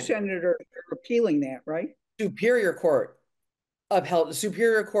two No, senators are appealing that, right? Superior Court upheld. The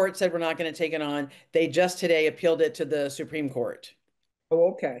Superior Court said we're not going to take it on. They just today appealed it to the Supreme Court.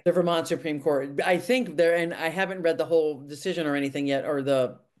 Oh, okay. The Vermont Supreme Court. I think there, and I haven't read the whole decision or anything yet, or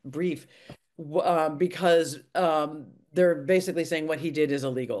the brief, because they're basically saying what he did is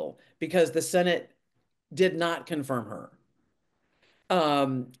illegal because the Senate did not confirm her.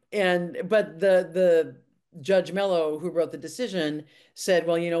 But the Judge Mello, who wrote the decision, said,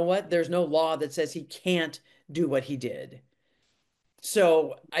 well, you know what? There's no law that says he can't do what he did.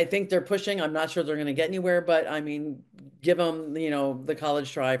 So I think they're pushing. I'm not sure they're going to get anywhere, but I mean, give them, the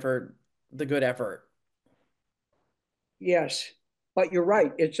college try for the good effort. Yes. But you're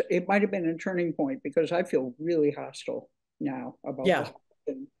right. It might have been a turning point because I feel really hostile now about the Yeah. whole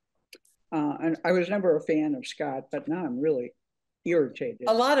thing. And I was never a fan of Scott, but now I'm really irritated.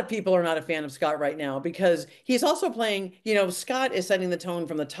 A lot of people are not a fan of Scott right now because he's also playing, Scott is setting the tone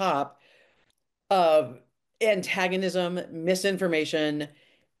from the top of antagonism, misinformation,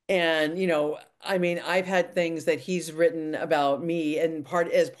 and, I mean, I've had things that he's written about me and part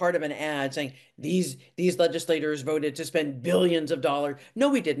of an ad saying these legislators voted to spend billions of dollars. No,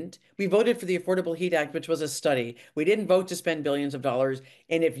 we didn't. We voted for the Affordable Heat Act, which was a study. We didn't vote to spend billions of dollars.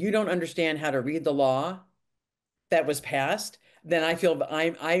 And if you don't understand how to read the law that was passed, then I feel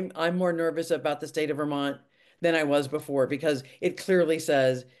I'm more nervous about the state of Vermont than I was before because it clearly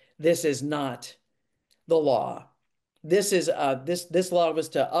says this is not the law. This law was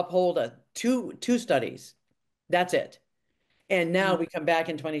to uphold two studies. That's it. And now we come back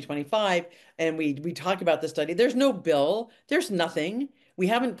in 2025 and we talk about the study. There's no bill. There's nothing. We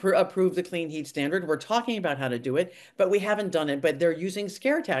haven't approved the clean heat standard. We're talking about how to do it, but we haven't done it. But they're using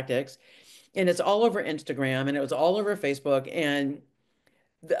scare tactics, and it's all over Instagram and it was all over Facebook. And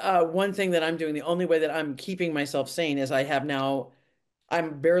one thing that I'm doing, the only way that I'm keeping myself sane is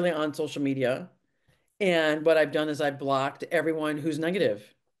I'm barely on social media. And what I've done is I've blocked everyone who's negative.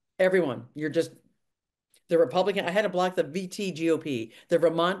 Everyone. You're just the Republican. I had to block the VT GOP, the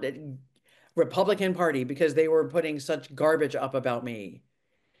Vermont Republican Party, because they were putting such garbage up about me.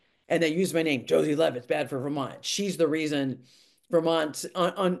 And they used my name, Josie Leavitt's bad for Vermont. She's the reason Vermont's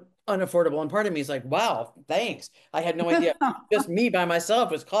unaffordable. And part of me is like, wow, thanks. I had no idea. Just me by myself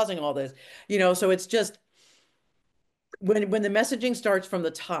was causing all this. So it's just when the messaging starts from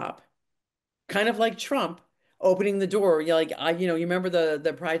the top, kind of like Trump opening the door. You remember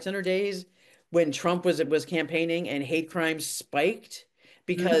the Pride Center days when Trump was campaigning and hate crimes spiked Mhm.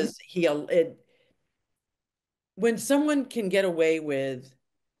 because when someone can get away with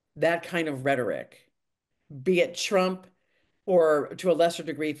that kind of rhetoric, be it Trump or to a lesser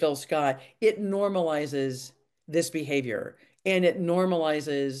degree Phil Scott, it normalizes this behavior and it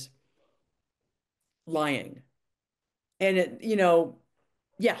normalizes lying. And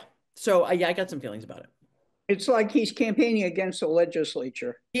yeah. So yeah, I got some feelings about it. It's like he's campaigning against the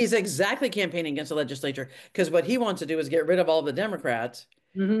legislature. He's exactly campaigning against the legislature because what he wants to do is get rid of all the Democrats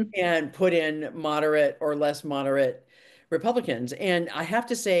Hmm. and put in moderate or less moderate Republicans. And I have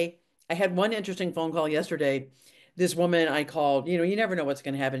to say, I had one interesting phone call yesterday. This woman I called, you never know what's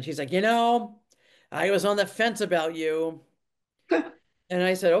going to happen. She's like, I was on the fence about you. And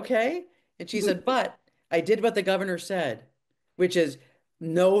I said, okay. And she said, but I did what the governor said, which is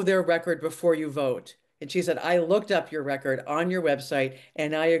know their record before you vote. And she said, I looked up your record on your website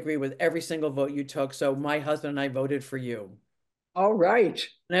and I agree with every single vote you took. So my husband and I voted for you. All right.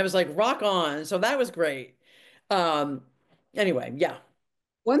 And I was like, rock on. So that was great. Um, anyway, yeah.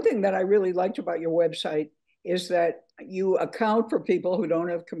 One thing that I really liked about your website is that you account for people who don't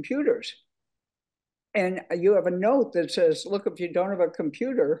have computers. And you have a note that says, look, if you don't have a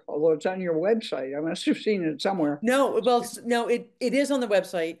computer, although it's on your website, I must have seen it somewhere. No, well, no, it is on the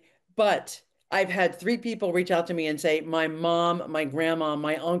website, but I've had three people reach out to me and say, my mom, my grandma,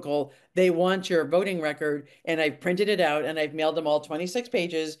 my uncle, they want your voting record, and I've printed it out and I've mailed them all 26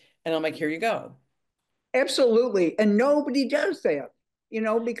 pages And I'm like, here you go. Absolutely. And nobody does that,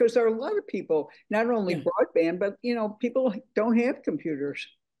 because there are a lot of people, not only Yeah. broadband, but, people don't have computers.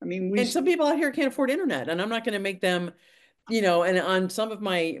 I mean, we, And some people out here can't afford internet, and I'm not going to make them, and on some of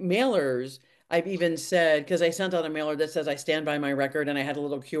my mailers, I've even said, because I sent out a mailer that says I stand by my record, and I had a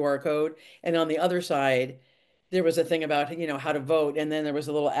little QR code. And on the other side, there was a thing about, how to vote. And then there was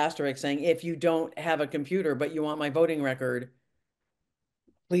a little asterisk saying, if you don't have a computer, but you want my voting record,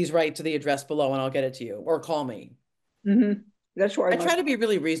 please write to the address below and I'll get it to you, or call me. Mhm. That's why I my, try to be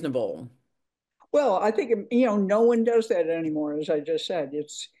really reasonable. well, I think, no one does that anymore, as I just said.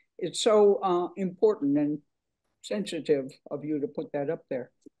 It's so important and sensitive of you to put that up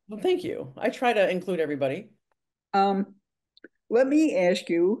there. Well, thank you. I try to include everybody. Um, Let me ask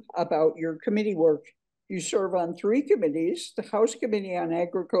you about your committee work. You serve on three committees: the House Committee on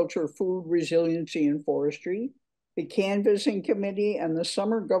Agriculture, Food, Resiliency, and Forestry, the Canvassing Committee, and the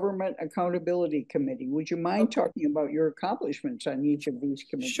Summer Government Accountability Committee. Would you mind talking about your accomplishments on each of these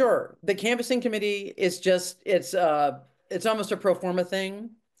committees? Sure. The canvassing committee is just it's almost a pro forma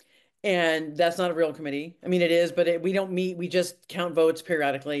thing. And that's not a real committee. I mean, it is, but we don't meet, we just count votes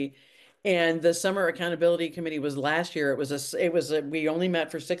periodically. And the summer accountability committee was last year. We only met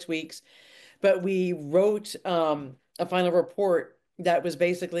for 6 weeks, but we wrote a final report that was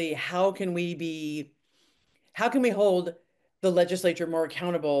basically how can we hold the legislature more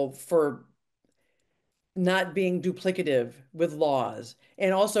accountable for not being duplicative with laws,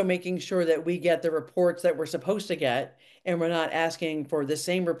 and also making sure that we get the reports that we're supposed to get, and we're not asking for the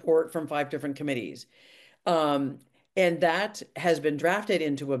same report from 5 different committees. Um, and that has been drafted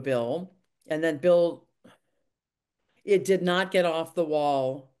into a bill, and then it did not get off the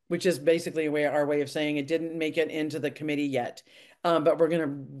wall, which is basically our way of saying it didn't make it into the committee yet. But we're going to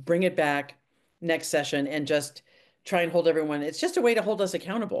bring it back next session and just try and hold everyone. It's just a way to hold us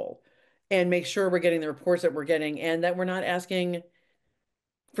accountable and make sure we're getting the reports that we're getting, and that we're not asking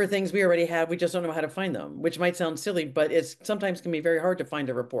for things we already have. We just don't know how to find them, which might sound silly, but it's sometimes can be very hard to find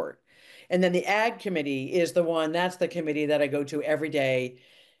a report. And then the ag committee is that's the committee that I go to every day.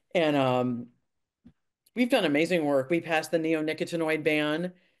 And we've done amazing work. We passed the neonicotinoid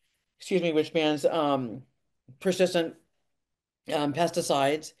ban, excuse me, which bans persistent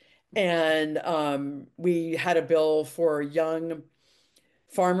pesticides. And we had a bill for young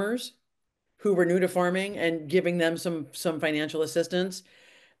farmers who were new to farming and giving them some financial assistance.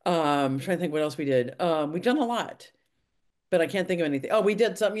 I'm trying to think what else we did. We've done a lot, but I can't think of anything. Oh, we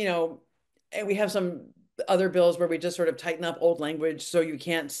did some, and we have some other bills where we just sort of tighten up old language, so you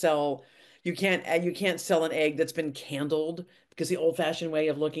can't sell an egg that's been candled, because the old-fashioned way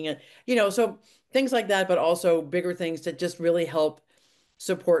of looking at, so things like that, but also bigger things to just really help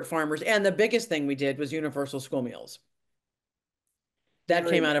support farmers. And the biggest thing we did was universal school meals. That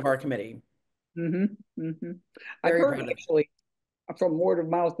Very came nice. out of our committee. I've Very heard proud of it. actually from word of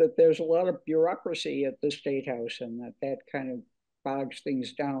mouth that there's a lot of bureaucracy at the State House, and that kind of bogs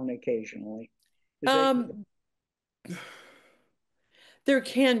things down occasionally. Is that Um, there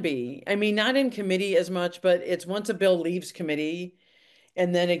can be. I mean, not in committee as much, but it's once a bill leaves committee,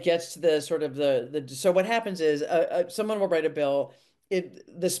 and then it gets to the sort of so what happens is someone will write a bill,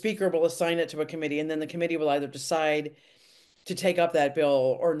 the speaker will assign it to a committee, and then the committee will either decide to take up that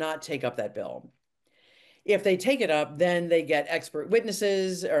bill or not take up that bill. If they take it up, then they get expert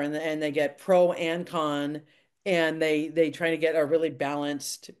witnesses, and they get pro and con, and they try to get a really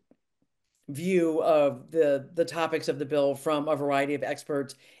balanced view of the topics of the bill from a variety of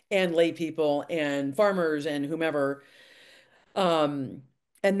experts and lay people and farmers and whomever. Um,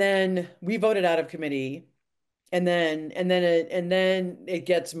 and then we voted out of committee, and then it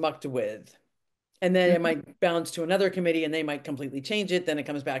gets mucked with. And then it Mhm. might bounce to another committee and they might completely change it. Then it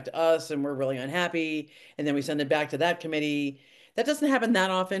comes back to us and we're really unhappy. And then we send it back to that committee. That doesn't happen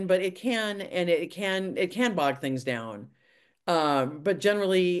that often, but it can, and it can bog things down. But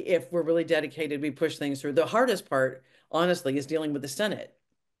generally, if we're really dedicated, we push things through. The hardest part, honestly, is dealing with the Senate,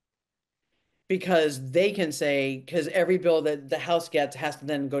 because they can say, because every bill that the House gets has to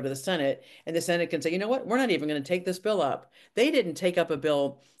then go to the Senate, and the Senate can say, you know what, we're not even going to take this bill up. They didn't take up a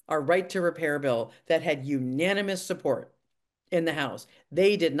bill, our right to repair bill, that had unanimous support in the House.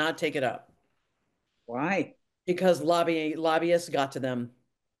 They did not take it up Why? because lobbyists got to them.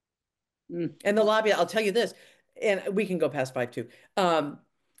 Mm. And I'll tell you this, and we can go past 5 too.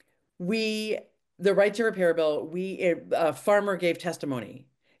 We the right to repair bill, a farmer gave testimony,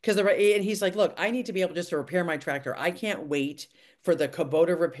 because and he's like, look, I need to be able just to repair my tractor. I can't wait for the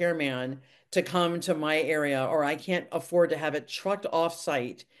Kubota repairman to come to my area, or I can't afford to have it trucked off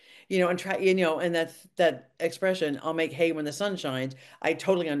site, and try, and that's that expression, I'll make hay when the sun shines. I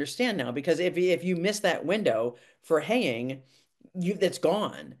totally understand now because if you miss that window for haying, that's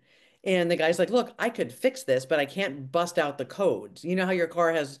gone. And the guy's like, look, I could fix this, but I can't bust out the codes. You know how your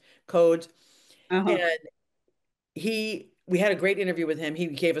car has codes? And Uh-huh. we had a great interview with him. He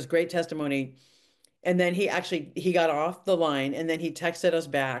gave us great testimony. And then he got off the line and then he texted us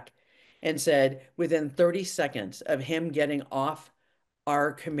back and said within 30 seconds of him getting off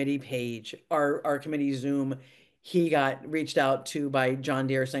our committee page, our committee Zoom, he got reached out to by John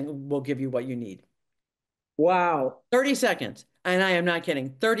Deere saying, we'll give you what you need. Wow. 30 seconds. And I am not kidding.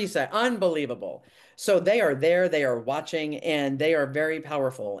 30 seconds. Unbelievable. So they are there, they are watching, and they are very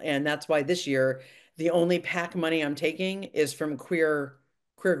powerful. And that's why this year, the only PAC money I'm taking is from queer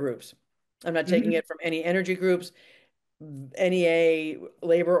groups. I'm not taking Mhm. it from any energy groups, NEA,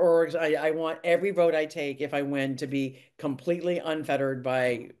 labor orgs. I want every vote I take, if I win, to be completely unfettered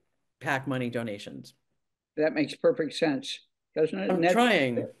by PAC money donations. That makes perfect sense, doesn't it? I'm And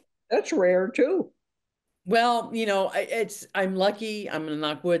trying. that's rare too. Well, I'm lucky. I'm gonna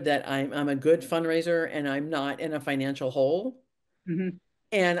knock wood that I'm a good fundraiser and I'm not in a financial hole. Hmm.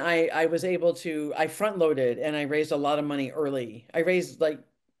 And I was able to I front loaded and I raised a lot of money early. I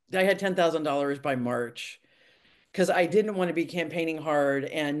had $10,000 by March because I didn't want to be campaigning hard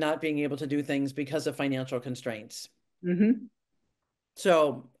and not being able to do things because of financial constraints. Hmm.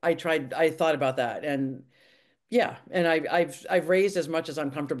 So I thought about that and yeah, and I've raised as much as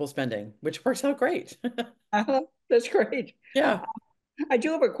I'm comfortable spending, which works out great. Uh-huh. That's great. Yeah. I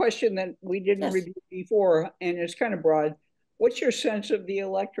do have a question that we didn't Yes. review before, and it's kind of broad. What's your sense of the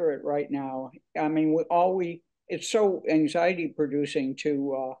electorate right now? I mean, it's so anxiety producing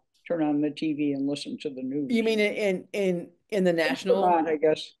to turn on the TV and listen to the You news. mean in the In national Vermont, I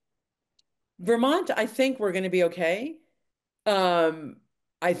guess. Vermont, I think we're going to be okay. Um,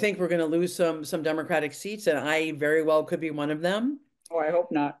 I think we're going to lose some Democratic seats, and I very well could be one of them. Oh, I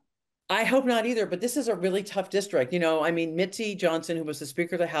hope not. I hope not either, but this is a really tough district. I mean, Mitzi Johnson, who was the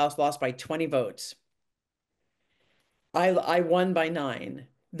Speaker of the House, lost by 20 votes. I won by 9.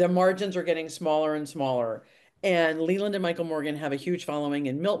 The margins are getting smaller and smaller. And Leland and Michael Morgan have a huge following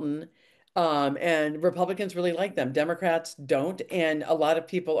in Milton. And Republicans really like them. Democrats don't. And a lot of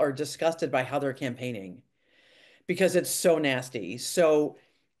people are disgusted by how they're campaigning because it's so nasty. So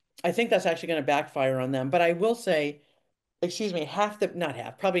I think that's actually going to backfire on them. But I will say, excuse me, not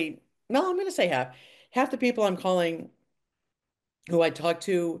half, probably, no, I'm going to say half. Half the people I'm calling who I talk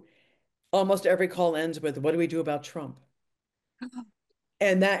to, almost every call ends with, what do we do about Trump?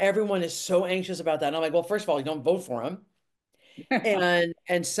 And that everyone is so anxious about that. And I'm like, well, first of all, you don't vote for him.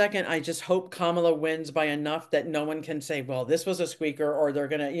 And second, I just hope Kamala wins by enough that no one can say, well, this was a squeaker, or they're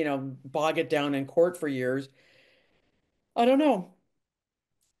gonna, bog it down in court for years. I don't know.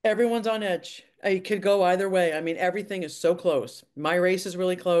 Everyone's on edge. I could go either way. I mean, everything is so close. My race is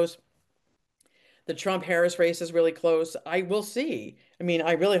really close. The Trump-Harris race is really close. I will see. I mean,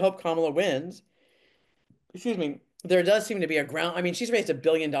 I really hope Kamala wins. Excuse me. There does seem to be a ground. I mean, she's raised $1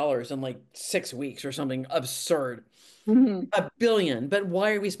 billion in like 6 weeks or something absurd. Mhm. A billion. But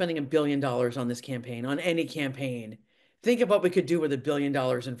why are we spending $1 billion on this campaign, on any campaign? Think of what we could do with $1 billion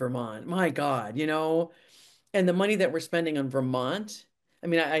in Vermont. My God, and the money that we're spending on Vermont. I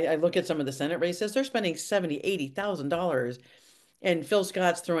mean, I look at some of the Senate races, they're spending 70, $80,000. And Phil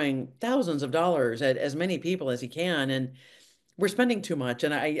Scott's throwing thousands of dollars at as many people as he can. And we're spending too much.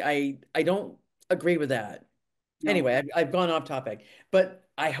 And I don't agree with that. No. Anyway, I've gone off topic, but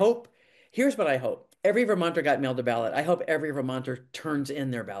here's what I hope. Every Vermonter got mailed a ballot. I hope every Vermonter turns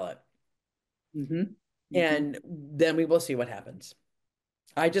in their ballot. Hmm. Hmm. And then we will see what happens.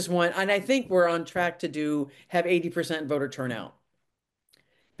 And I think we're on track to have 80% voter turnout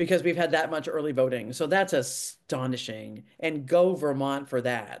because we've had that much early voting. So that's astonishing. And go Vermont for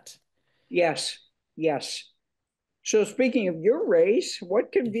that. Yes. Yes. So speaking of your race,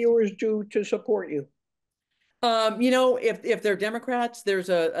 what can viewers do to support you? If they're Democrats, there's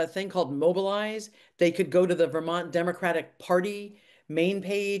a thing called Mobilize. They could go to the Vermont Democratic Party main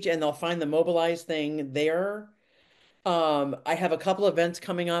page and they'll find the Mobilize thing there. I have a couple events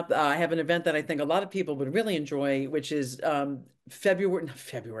coming up. I have an event that I think a lot of people would really enjoy, which is not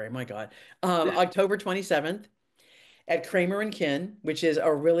February, my God, October 27th at Kramer and Kin, which is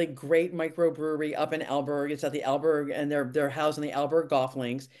a really great microbrewery up in Alberg. It's at the Alberg, and they're housed in the Alberg Golf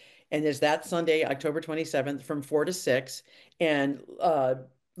Links. And there's that Sunday, October 27th, from 4 to 6. And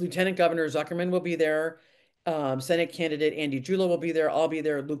Lieutenant Governor Zuckerman will be there. Senate candidate Andy Jula will be there. I'll be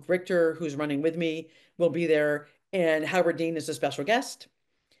there. Luke Richter, who's running with me, will be there. And Howard Dean is a special guest.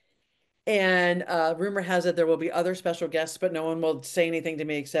 And rumor has it there will be other special guests, but no one will say anything to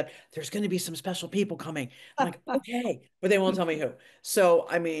me except there's going to be some special people coming. I'm like, okay, but they won't tell me who. So,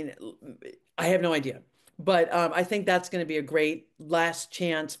 I mean, I have no idea. But I think that's going to be a great last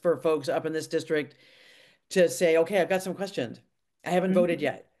chance for folks up in this district to say, okay, I've got some questions. I haven't voted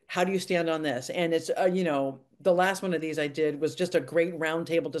yet. How do you stand on this? And it's, the last one of these I did was just a great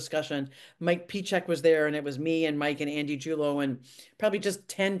roundtable discussion. Mike Pieciak was there, and it was me and Mike and Andy Julo and probably just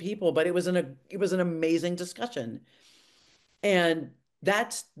 10 people, but it was an amazing discussion. And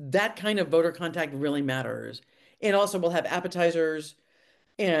that kind of voter contact really matters. And also we'll have appetizers,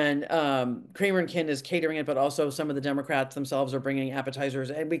 and Kramer and Kin is catering it, but also some of the Democrats themselves are bringing appetizers.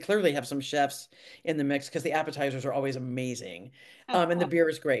 And we clearly have some chefs in the mix because the appetizers are always amazing. And the beer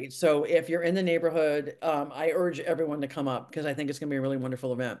is great. So if you're in the neighborhood, I urge everyone to come up because I think it's going to be a really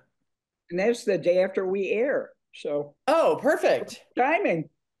wonderful event. And that's the day after we air. So Oh, perfect. timing.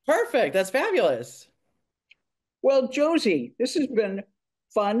 Perfect. That's fabulous. Well, Josie, this has been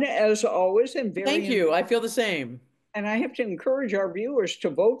fun as always and very Thank you. I feel the same. and I have to encourage our viewers to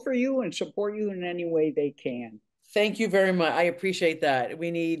vote for you and support you in any way they can. Thank you very much. I appreciate that.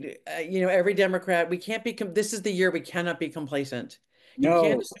 We need, every Democrat, we can't be, this is the year we cannot be complacent. You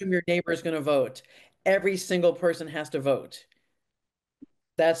can't No, assume your neighbor is going to vote. Every single person has to vote.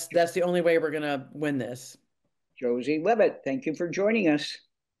 That's the only way we're going to win this. Josie Leavitt, thank you for joining us.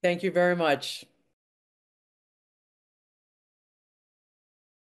 Thank you very much.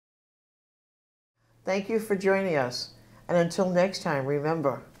 Thank you for joining us. And until next time,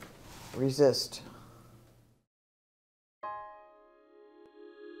 remember, resist.